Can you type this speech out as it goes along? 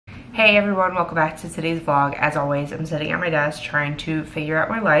Hey everyone, welcome back to today's vlog. As always, I'm sitting at my desk trying to figure out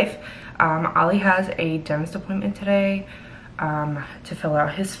my life. Ollie has a dentist appointment today to fill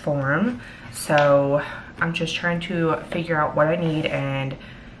out his form. So I'm just trying to figure out what I need and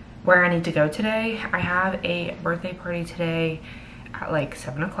where I need to go today. I have a birthday party today at like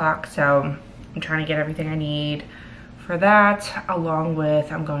 7 o'clock. So I'm trying to get everything I need for that, along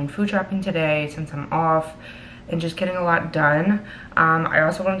with I'm going food shopping today since I'm off, and just getting a lot done. I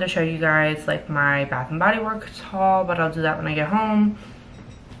also wanted to show you guys like my Bath and Body Works haul, but I'll do that when I get home.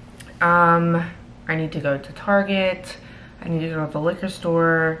 I need to go to Target, I need to go to the liquor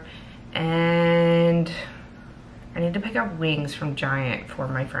store, and I need to pick up wings from Giant for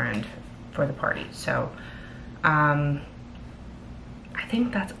my friend for the party. So I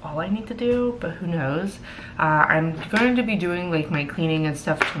think that's all I need to do, but who knows. I'm going to be doing like my cleaning and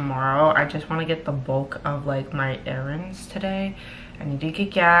stuff tomorrow. I just want to get the bulk of like my errands today. I need to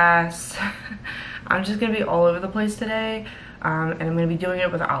get gas. I'm just gonna be all over the place today, and I'm gonna be doing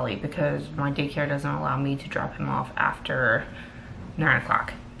it with Ollie because my daycare doesn't allow me to drop him off after 9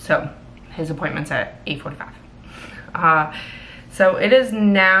 o'clock. So his appointment's at 8:45. So it is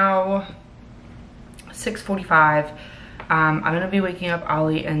now 6:45. I'm gonna be waking up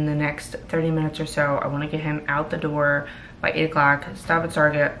Ollie in the next 30 minutes or so. I wanna get him out the door by 8 o'clock, stop at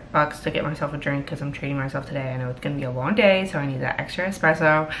Starbucks to get myself a drink because I'm treating myself today. I know it's gonna be a long day, so I need that extra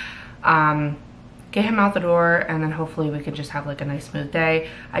espresso. Get him out the door, and then hopefully we could just have like a nice smooth day.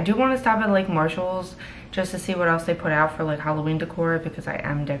 I do wanna stop at like Marshall's just to see what else they put out for like Halloween decor because I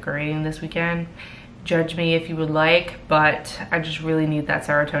am decorating this weekend. Judge me if you would like, but I just really need that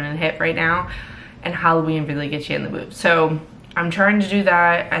serotonin hit right now. And Halloween really gets you in the mood. So I'm trying to do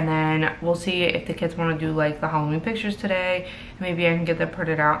that, and then we'll see if the kids want to do like the Halloween pictures today. Maybe I can get them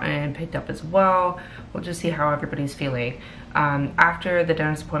printed out and picked up as well. We'll just see how everybody's feeling. After the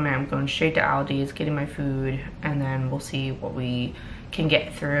dentist appointment, I'm going straight to Aldi's, getting my food, and then we'll see what we can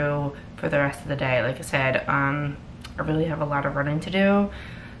get through for the rest of the day. Like I said, I really have a lot of running to do.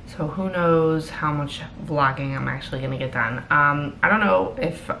 So who knows how much vlogging I'm actually gonna get done. I don't know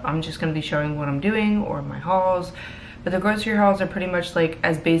if I'm just gonna be showing what I'm doing or my hauls, but the grocery hauls are pretty much like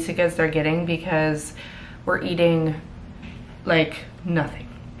as basic as they're getting because we're eating like nothing.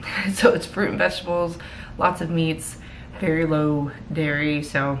 So it's fruit and vegetables, lots of meats, very low dairy.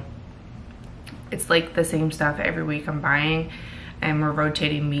 So it's like the same stuff every week I'm buying, and we're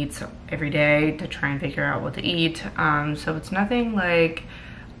rotating meats every day to try and figure out what to eat. So it's nothing like,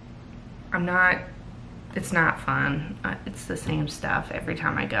 it's not fun. It's the same stuff every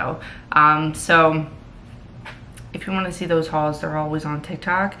time I go. So if you want to see those hauls, they're always on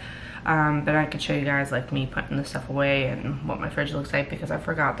TikTok. But I could show you guys like me putting the stuff away and what my fridge looks like because I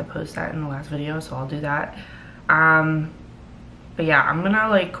forgot to post that in the last video, so I'll do that. But yeah, I'm gonna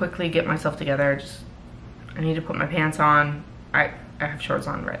like quickly get myself together. I need to put my pants on. I have shorts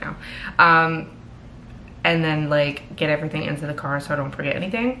on right now. And then like get everything into the car so I don't forget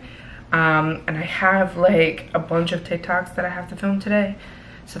anything. And I have like a bunch of TikToks that I have to film today,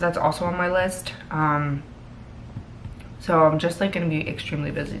 so that's also on my list. So I'm just like gonna be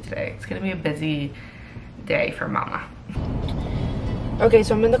extremely busy today. It's gonna be a busy day for mama. Okay,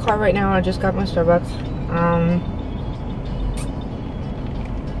 so I'm in the car right now. I just got my Starbucks.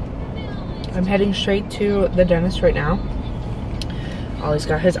 I'm heading straight to the dentist right now. Ollie's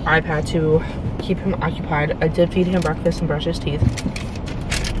got his iPad to keep him occupied. I did feed him breakfast and brush his teeth.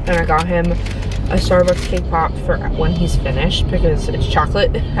 And I got him a Starbucks cake pop for when he's finished because it's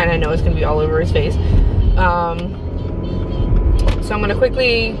chocolate and I know it's gonna be all over his face. So I'm gonna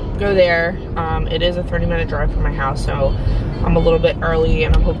quickly go there. It is a 30-minute drive from my house, so I'm a little bit early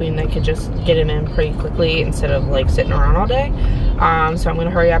and I'm hoping I could just get him in pretty quickly instead of like sitting around all day. So I'm gonna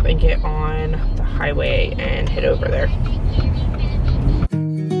hurry up and get on the highway and head over there.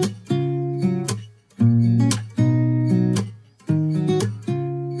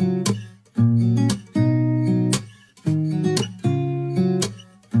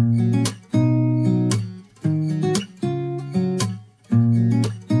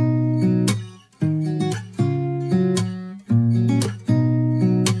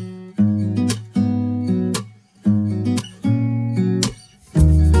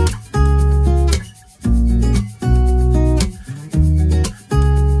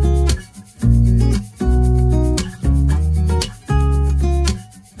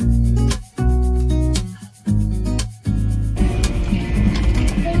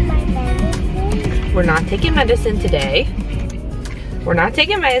 We're not taking medicine today. We're not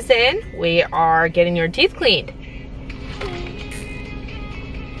taking medicine. We are getting your teeth cleaned.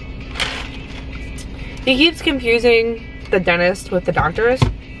 He keeps confusing the dentist with the doctors.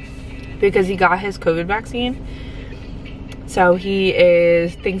 because he got his COVID vaccine. So he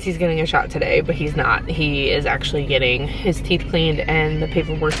thinks he's getting a shot today, but he's not. He is actually getting his teeth cleaned and the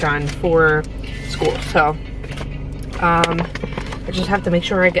paperwork done for school. So I just have to make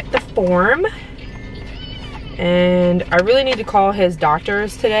sure I get the form. And I really need to call his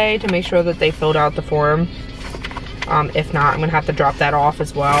doctors today to make sure that they filled out the form. If not, I'm gonna have to drop that off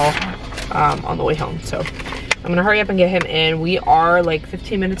as well on the way home. So I'm gonna hurry up and get him in. We are like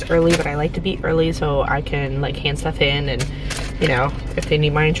 15 minutes early, but I like to be early so I can like hand stuff in, and you know, if they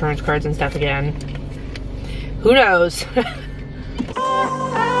need my insurance cards and stuff again, who knows?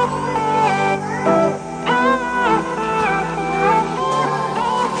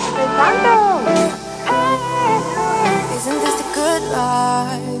 Isn't this a good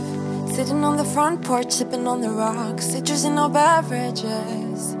life? Sitting on the front porch, sipping on the rocks, citrus in our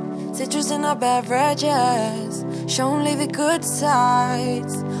beverages. Citrus in our beverages, show only the good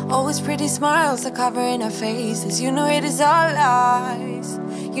sides. Always pretty smiles are covering our faces. You know it is all lies.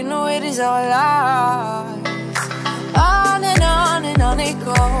 You know it is all lies. On and on it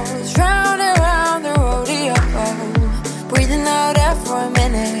goes, round and round the rodeo. Breathing out air for a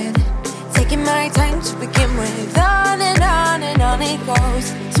minute, taking my time to begin with. On and on it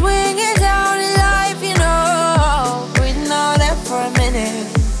goes, swinging down in life, you know. Breathing out air for a minute.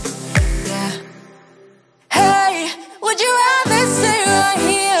 Would you rather stay right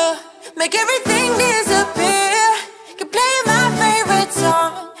here, make everything disappear? Keep playing my favorite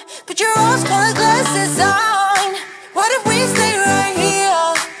song, put your rose-colored glasses on. What if we stay right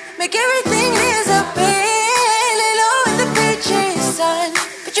here, make everything disappear? Lay low in the beaches, sun,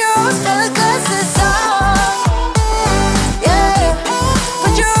 put your rose-colored glasses on. Yeah,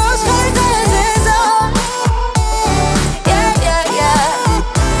 put your rose-colored glasses on. Yeah.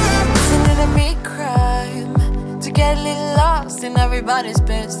 Isn't it a me crime to get a little lost in everybody's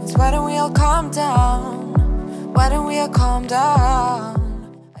business? Why don't we all calm down? Why don't we all calm down?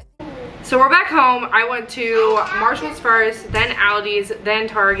 So we're back home. I went to Marshall's first, then Aldi's, then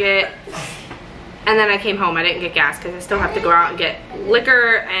Target, and then I came home. I didn't get gas because I still have to go out and get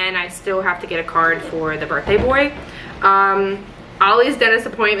liquor, and I still have to get a card for the birthday boy. Ollie's dentist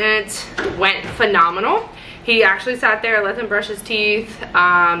appointment went phenomenal. He actually sat there, let him brush his teeth,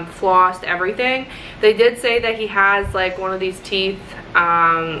 flossed, everything. They did say that he has like one of these teeth,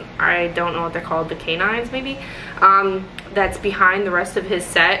 I don't know what they're called, the canines maybe, that's behind the rest of his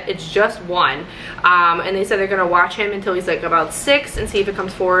set. It's just one. And they said they're gonna watch him until he's like about 6 and see if it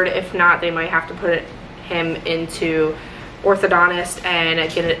comes forward. If not, they might have to put him into orthodontist and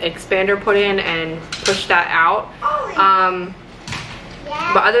get an expander put in and push that out.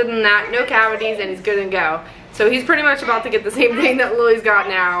 But other than that, no cavities, and he's good and go. So he's pretty much about to get the same thing that Lillie's got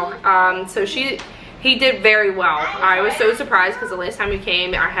now. So he did very well. I was so surprised because the last time he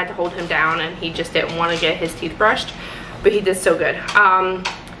came, I had to hold him down and he just didn't want to get his teeth brushed. But he did so good.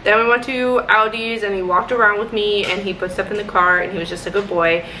 Then we went to Aldi's and he walked around with me and he put stuff in the cart and he was just a good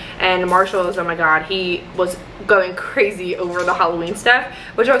boy. And Marshall's, oh my god, he was going crazy over the Halloween stuff,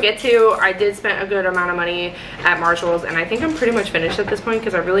 which I'll get to. I did spend a good amount of money at Marshall's and I think I'm pretty much finished at this point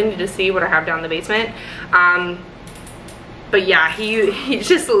because I really need to see what I have down in the basement. But yeah, he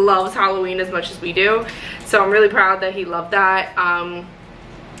just loves Halloween as much as we do. So I'm really proud that he loved that.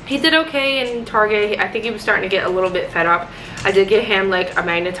 He did okay in Target. I think he was starting to get a little bit fed up. I did get him like a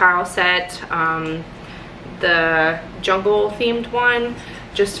magnetile set, the jungle themed one,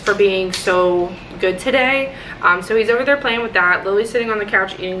 just for being so good today. So he's over there playing with that. Lily's sitting on the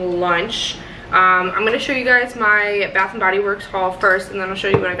couch eating lunch. I'm going to show you guys my Bath & Body Works haul first, and then I'll show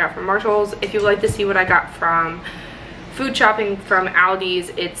you what I got from Marshall's. If you'd like to see what I got from food shopping from Aldi's,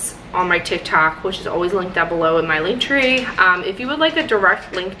 it's on my TikTok, which is always linked down below in my link tree. If you would like a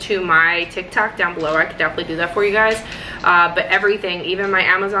direct link to my TikTok down below, I could definitely do that for you guys. But everything, even my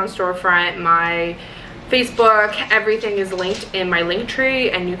Amazon storefront, my Facebook, everything is linked in my link tree,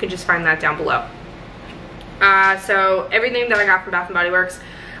 and you can just find that down below. So everything that I got from Bath & Body Works,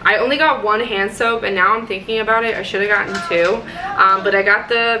 I only got one hand soap, and now I'm thinking about it, I should have gotten 2. But I got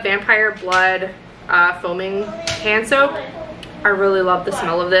the Vampire Blood foaming hand soap. I really love the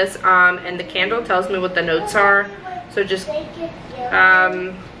smell of this, and the candle tells me what the notes are. So just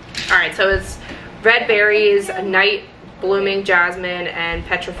alright, so it's red berries, night blooming jasmine, and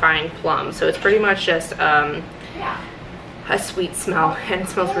petrifying plum. So it's pretty much just a sweet smell, and it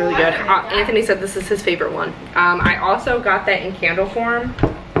smells really good. Anthony said this is his favorite one. I also got that in candle form.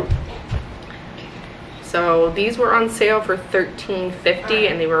 So these were on sale for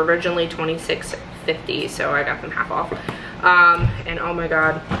 $13.50 and they were originally $26.50, so I got them half off. And oh my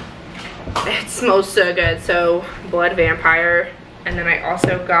god, it smells so good. So Blood Vampire, And then I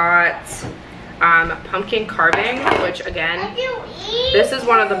also got pumpkin carving, which again, this is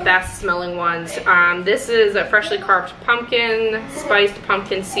one of the best smelling ones. This is a freshly carved pumpkin, spiced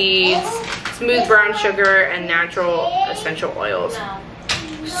pumpkin seeds, smooth brown sugar, and natural essential oils.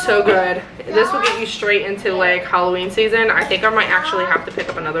 So good. This will get you straight into like Halloween season. I think I might actually have to pick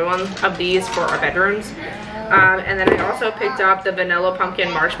up another one of these for our bedrooms. And then I also picked up the vanilla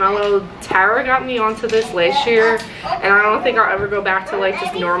pumpkin marshmallow. Tara got me onto this last year, and I don't think I'll ever go back to like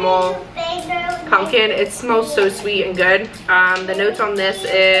just normal pumpkin. It smells so sweet and good. The notes on this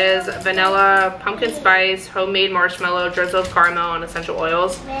is vanilla, pumpkin spice, homemade marshmallow, drizzle of caramel, and essential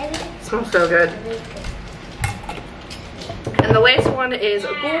oils. It smells so good. And the last one is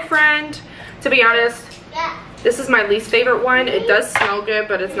a girlfriend. To be honest, this is my least favorite one. It does smell good,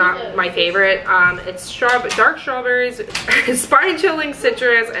 but it's not my favorite. It's dark strawberries, spine-chilling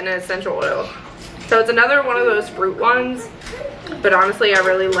citrus, and an essential oil. So it's another one of those fruit ones. But honestly, I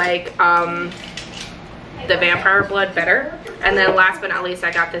really like the vampire blood better. And then last but not least,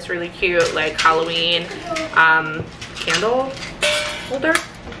 I got this really cute like Halloween candle holder.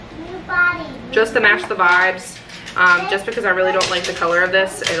 Just to match the vibes. Just because I really don't like the color of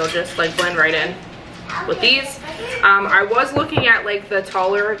this, it'll just like blend right in with these. I was looking at like the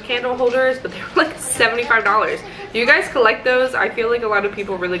taller candle holders, but they were like $75. Do you guys collect those? I feel like a lot of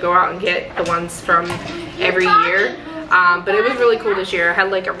people really go out and get the ones from every year. But it was really cool this year. I had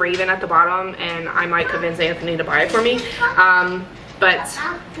like a raven at the bottom, and I might convince Anthony to buy it for me. But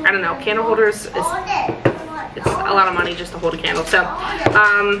I don't know, candle holders it's a lot of money just to hold a candle. So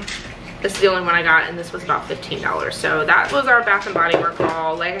this is the only one I got, and this was about $15. So that was our Bath & Body Works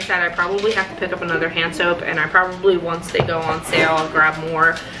haul. Like I said, I probably have to pick up another hand soap, and I probably, once they go on sale, I'll grab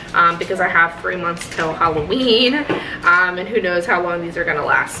more because I have 3 months till Halloween, and who knows how long these are gonna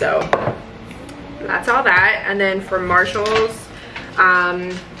last. So that's all that. And then for Marshalls,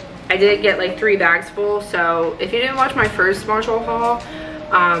 I did get like 3 bags full. So if you didn't watch my first Marshall haul,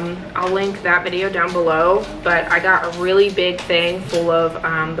 I'll link that video down below, but I got a really big thing full of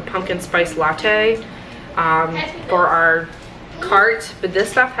the pumpkin spice latte for our cart, but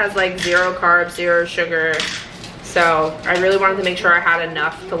this stuff has like 0 carbs, 0 sugar, so I really wanted to make sure I had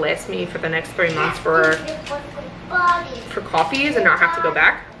enough to last me for the next 3 months for coffees and not have to go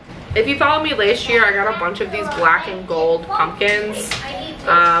back. If you followed me last year, I got a bunch of these black and gold pumpkins,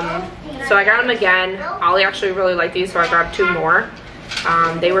 so I got them again. Ollie actually really liked these, so I grabbed 2 more.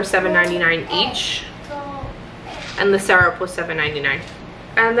 They were $7.99 each, and the syrup was $7.99.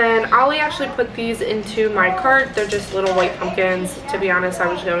 And then Ollie actually put these into my cart. They're just little white pumpkins. To be honest, I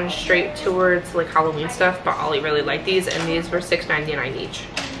was going straight towards like Halloween stuff, but Ollie really liked these, and these were $6.99 each.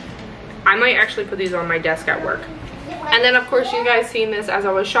 I might actually put these on my desk at work. And then of course you guys seen this as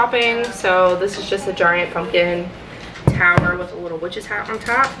I was shopping. So this is just a giant pumpkin tower with a little witch's hat on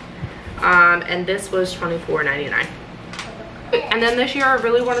top, and this was $24.99. And then this year I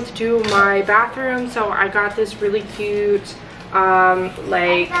really wanted to do my bathroom, so I got this really cute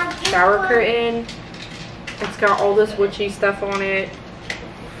like shower curtain. It's got all this witchy stuff on it.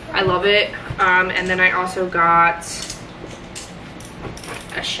 I love it. And then I also got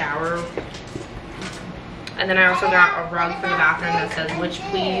a shower, and then I also got a rug for the bathroom that says "Witch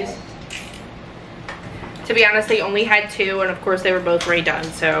Please." To be honest, they only had 2, and of course they were both already done,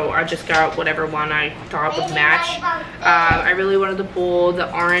 so I just got whatever one I thought would match. I really wanted to pull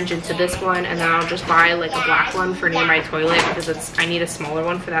the orange into this one, and then I'll just buy like a black one for near my toilet because I need a smaller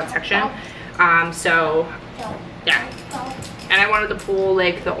one for that section. So yeah, and I wanted to pull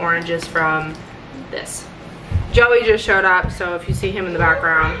like the oranges from this. Joey just showed up, so if you see him in the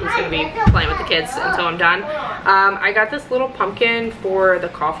background, he's gonna be playing with the kids until I'm done. I got this little pumpkin for the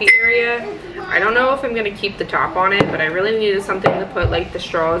coffee area. I don't know if I'm gonna keep the top on it, but I really needed something to put like the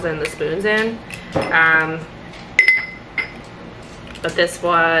straws and the spoons in. But this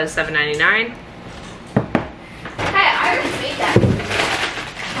was $7.99. Hey, I already made that.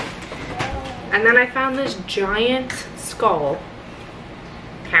 And then I found this giant skull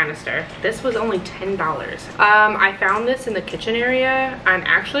canister. This was only $10. I found this in the kitchen area. I'm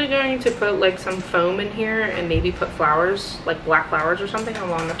actually going to put like some foam in here and maybe put flowers, like black flowers or something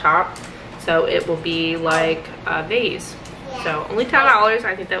along the top, so it will be like a vase. So only $10.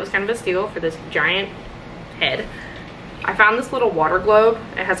 I think that was kind of a steal for this giant head. I found this little water globe.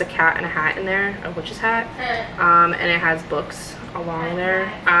 It has a cat and a hat in there, a witch's hat, and it has books along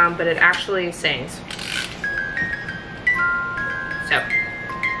there, but it actually sings. So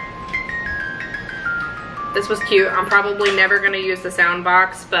this was cute. I'm probably never going to use the sound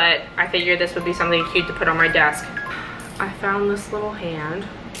box, but I figured this would be something cute to put on my desk. I found this little hand.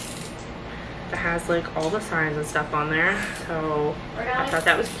 that has like all the signs and stuff on there. So I thought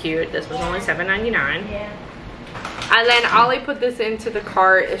that was cute. This was only $7.99. And then Ollie put this into the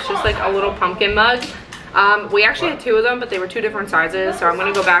cart. It's just like a little pumpkin mug. We actually had 2 of them, but they were 2 different sizes. So I'm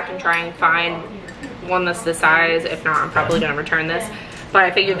gonna go back and try and find one that's this size. If not, I'm probably gonna return this. But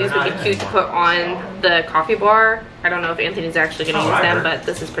I figured these would be cute to put on the coffee bar. I don't know if Anthony's actually gonna use them, but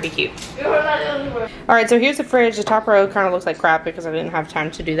this is pretty cute. All right, so here's the fridge. The top row kind of looks like crap because I didn't have time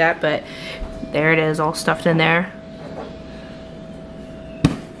to do that, but there it is, all stuffed in there.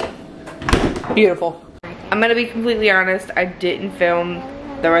 Beautiful. I'm gonna be completely honest, I didn't film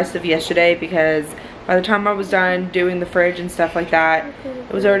the rest of yesterday because by the time I was done doing the fridge and stuff like that,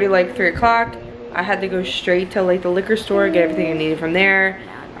 it was already like 3 o'clock. I had to go straight to like the liquor store, get everything I needed from there.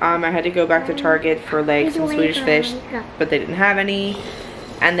 I had to go back to Target for like some Swedish fish, but they didn't have any.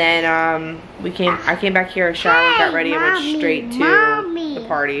 And then I came back here, showered, got ready, and went straight to the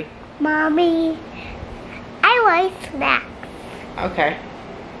party. Mommy, I like snacks. Okay.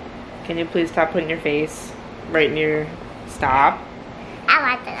 Can you please stop putting your face right near, stop. I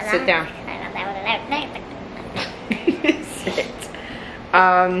like that. Sit down. Sit.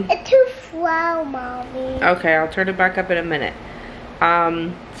 It's too slow, Mommy. Okay, I'll turn it back up in a minute.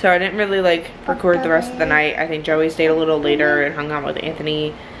 So I didn't really like record the rest of the night. I think Joey stayed a little later and hung out with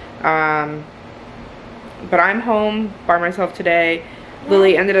Anthony. But I'm home by myself today.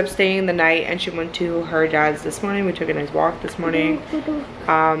 Lillie ended up staying the night and she went to her dad's this morning. We took a nice walk this morning.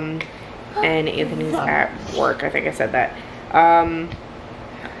 And Anthony's at work, I think I said that.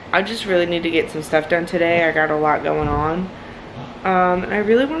 I just really need to get some stuff done today. I got a lot going on. And I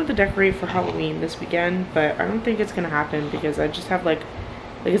really wanted to decorate for Halloween this weekend, but I don't think it's gonna happen because I just have like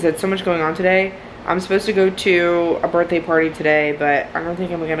I said, so much going on today. I'm supposed to go to a birthday party today, but I don't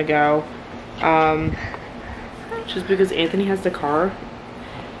think I'm gonna go. Just because Anthony has the car,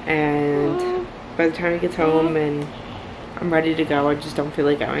 and by the time he gets home and I'm ready to go, I just don't feel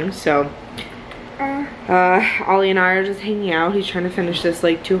like going. So Ollie and I are just hanging out. He's trying to finish this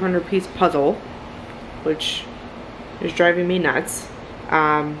like 200-piece puzzle, which is driving me nuts.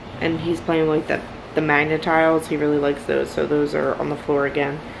 And he's playing like the magnet tiles. He really likes those, so those are on the floor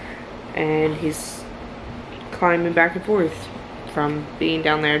again. And he's climbing back and forth from being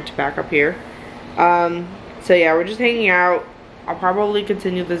down there to back up here. So yeah, we're just hanging out. I'll probably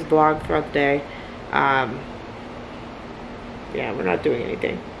continue this vlog throughout the day. Yeah, we're not doing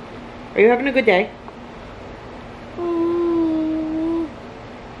anything. Are you having a good day?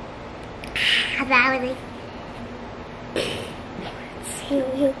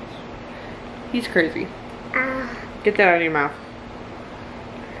 He's crazy. Get that out of your mouth.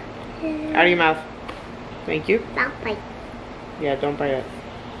 Out of your mouth. Thank you. Don't bite. Yeah, don't bite it.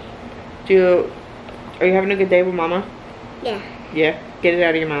 Are you having a good day with Mama? Yeah. Yeah? Get it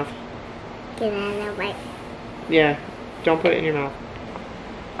out of your mouth. Get out of the way. Yeah, don't put it in your mouth.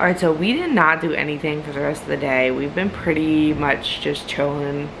 Alright, so we did not do anything for the rest of the day. We've been pretty much just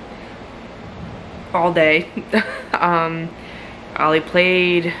chilling all day. Ollie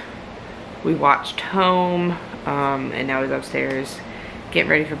played, we watched Home, and now he's upstairs getting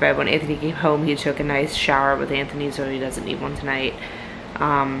ready for bed. When Anthony came home, he took a nice shower with Anthony, so he doesn't need one tonight.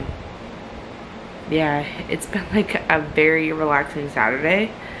 Yeah, it's been like a very relaxing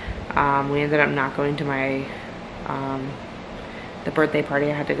Saturday. We ended up not going to my the birthday party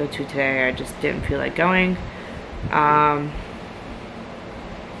I had to go to today. I just didn't feel like going.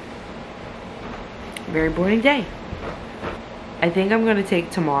 Very boring day. I think I'm gonna take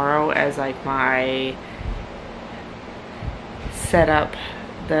tomorrow as like my set up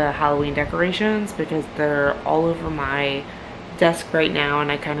the Halloween decorations, because they're all over my desk right now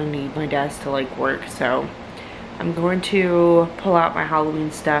and I kind of need my desk to like work. So I'm going to pull out my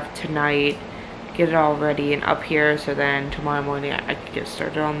Halloween stuff tonight, get it all ready and up here, so then tomorrow morning I can get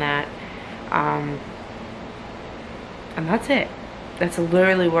started on that. And that's it. That's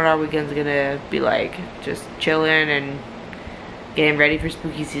literally what our weekend's gonna be like, just chilling and getting ready for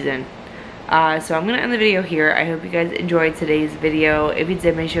spooky season. So I'm gonna end the video here. I hope you guys enjoyed today's video. If you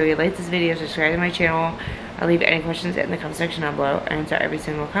did, make sure you like this video, subscribe to my channel. I'll leave any questions in the comment section down below. I answer every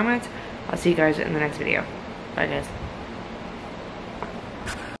single comment. I'll see you guys in the next video. Bye guys.